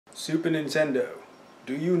Super Nintendo,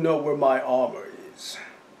 do you know where my armor is?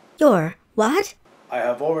 Your what? I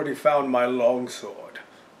have already found my longsword,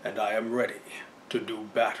 and I am ready to do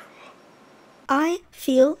battle. I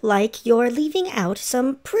feel like you're leaving out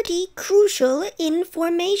some pretty crucial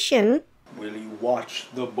information. Will you watch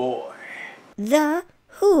the boy? The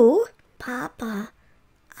who? Papa,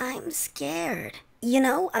 I'm scared. You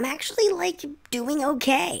know, I'm actually, doing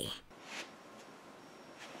okay.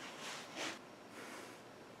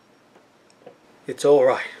 It's all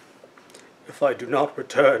right. If I do not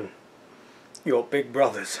return, your big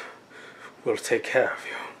brothers will take care of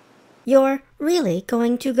you. You're really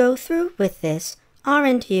going to go through with this,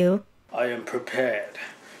 aren't you? I am prepared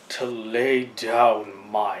to lay down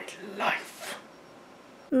my life.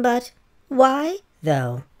 But why,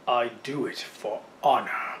 though? I do it for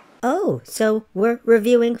honor. Oh, so we're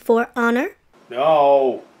reviewing for honor?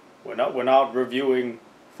 No, we're not reviewing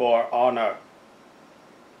for honor.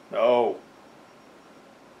 No.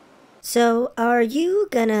 So are you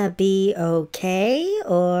gonna be okay,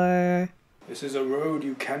 or...? This is a road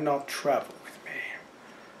you cannot travel with me.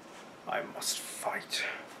 I must fight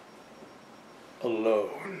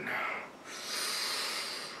alone.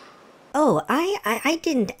 Oh, I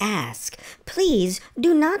didn't ask. Please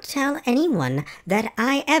do not tell anyone that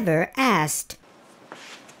I ever asked.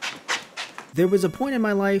 There was a point in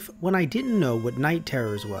my life when I didn't know what Night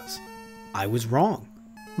Terrors was. I was wrong.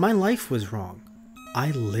 My life was wrong.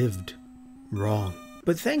 I lived wrong.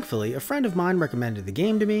 But thankfully, a friend of mine recommended the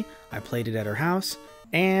game to me, I played it at her house,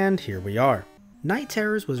 and here we are. Night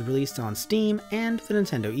Terrors was released on Steam and the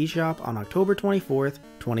Nintendo eShop on October 24th,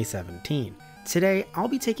 2017. Today, I'll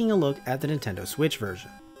be taking a look at the Nintendo Switch version.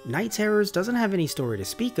 Night Terrors doesn't have any story to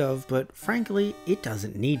speak of, but frankly, it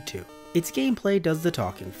doesn't need to. Its gameplay does the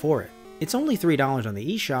talking for it. It's only $3 on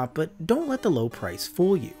the eShop, but don't let the low price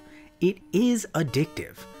fool you. It is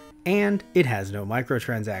addictive, and it has no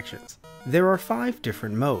microtransactions. There are 5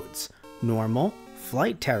 different modes: Normal,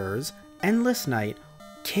 Flight Terrors, Endless Night,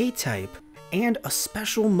 K-Type, and a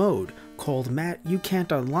special mode called Matt, you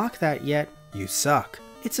can't unlock that yet, you suck.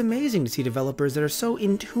 It's amazing to see developers that are so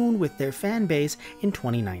in tune with their fan base in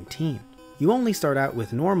 2019. You only start out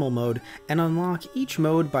with Normal mode and unlock each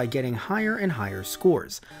mode by getting higher and higher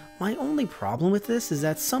scores. My only problem with this is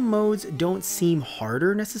that some modes don't seem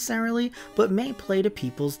harder necessarily, but may play to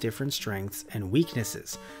people's different strengths and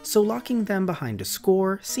weaknesses, so locking them behind a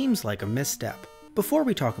score seems like a misstep. Before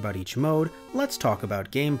we talk about each mode, let's talk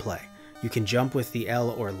about gameplay. You can jump with the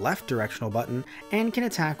L or left directional button, and can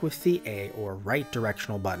attack with the A or right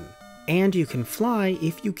directional button. And you can fly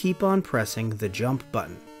if you keep on pressing the jump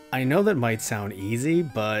button. I know that might sound easy,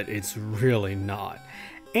 but it's really not.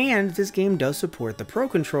 And this game does support the Pro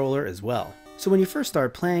Controller as well. So when you first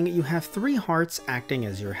start playing, you have 3 hearts acting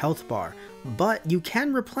as your health bar, but you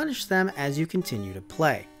can replenish them as you continue to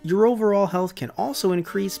play. Your overall health can also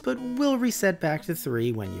increase, but will reset back to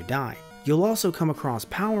 3 when you die. You'll also come across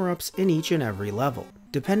power-ups in each and every level.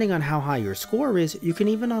 Depending on how high your score is, you can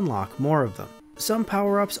even unlock more of them. Some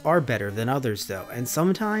power-ups are better than others though, and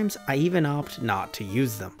sometimes I even opt not to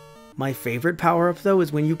use them. My favorite power-up though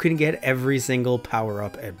is when you can get every single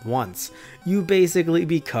power-up at once. You basically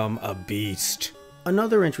become a beast.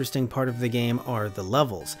 Another interesting part of the game are the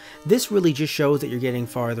levels. This really just shows that you're getting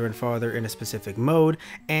farther and farther in a specific mode,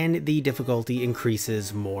 and the difficulty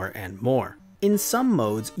increases more and more. In some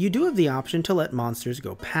modes, you do have the option to let monsters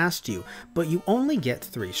go past you, but you only get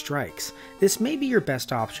 3 strikes. This may be your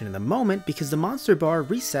best option in the moment because the monster bar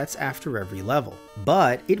resets after every level,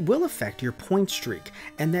 but it will affect your point streak,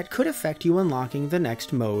 and that could affect you unlocking the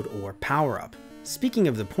next mode or power-up. Speaking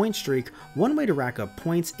of the point streak, one way to rack up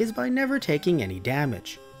points is by never taking any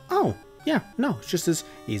damage. Oh, yeah, no, it's just as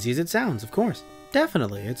easy as it sounds, of course.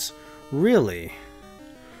 Definitely, it's really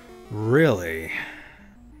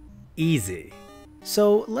easy.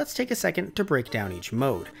 So let's take a second to break down each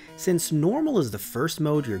mode. Since Normal is the first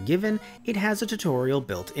mode you're given, it has a tutorial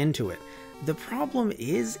built into it. The problem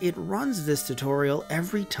is it runs this tutorial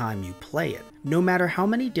every time you play it, no matter how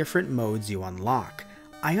many different modes you unlock.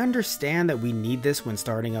 I understand that we need this when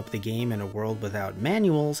starting up the game in a world without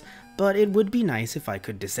manuals, but it would be nice if I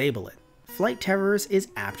could disable it. Flight Terrors is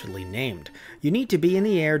aptly named. You need to be in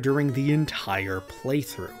the air during the entire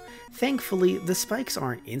playthrough. Thankfully, the spikes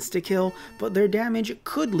aren't insta-kill, but their damage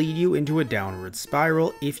could lead you into a downward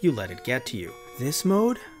spiral if you let it get to you. This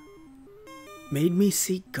mode made me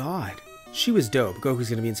seek God. She was dope. Goku's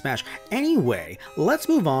gonna be in Smash. Anyway, let's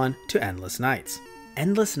move on to Endless Nights.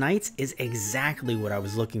 Endless Nights is exactly what I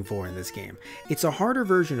was looking for in this game. It's a harder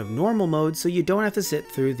version of normal mode, so you don't have to sit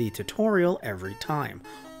through the tutorial every time.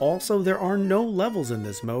 Also, there are no levels in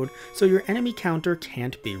this mode, so your enemy counter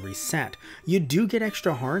can't be reset. You do get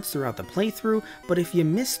extra hearts throughout the playthrough, but if you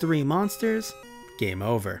miss 3 monsters, game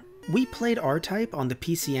over. We played R-Type on the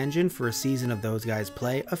PC Engine for a season of Those Guys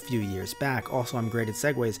Play a few years back, also I'm great at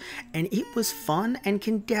segues, and it was fun and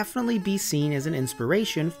can definitely be seen as an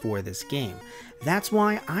inspiration for this game. That's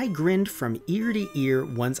why I grinned from ear to ear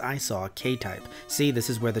once I saw K-Type. See,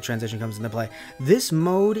 this is where the transition comes into play. This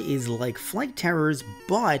mode is like Flight Terrors,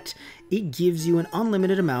 but it gives you an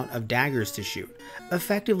unlimited amount of daggers to shoot,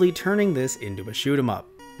 effectively turning this into a shoot 'em up.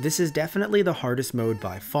 This is definitely the hardest mode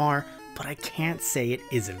by far, but I can't say it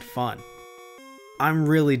isn't fun. I'm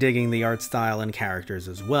really digging the art style and characters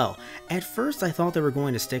as well. At first I thought they were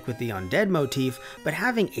going to stick with the undead motif, but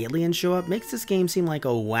having aliens show up makes this game seem like a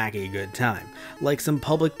wacky good time, like some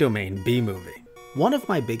public domain B-movie. One of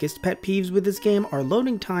my biggest pet peeves with this game are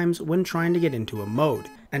loading times when trying to get into a mode.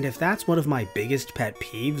 And if that's one of my biggest pet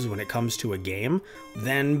peeves when it comes to a game,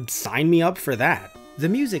 then sign me up for that. The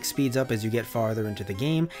music speeds up as you get farther into the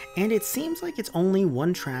game, and it seems like it's only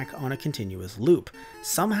one track on a continuous loop.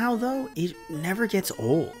 Somehow though, it never gets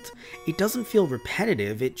old. It doesn't feel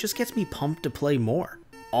repetitive, it just gets me pumped to play more.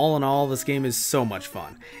 All in all, this game is so much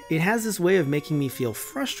fun. It has this way of making me feel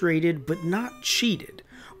frustrated but not cheated,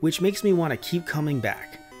 which makes me want to keep coming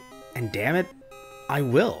back. And damn it, I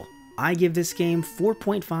will. I give this game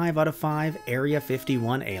 4.5 out of 5 Area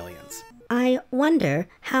 51 aliens. I wonder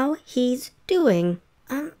how he's doing.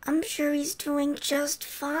 I'm sure he's doing just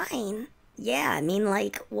fine. Yeah, I mean,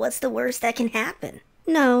 like, what's the worst that can happen?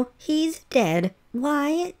 No, he's dead.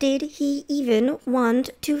 Why did he even want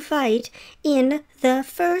to fight in the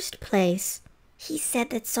first place? He said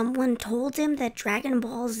that someone told him that Dragon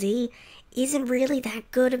Ball Z isn't really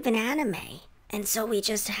that good of an anime, and so he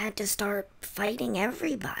just had to start fighting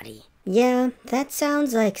everybody. Yeah, that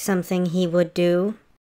sounds like something he would do.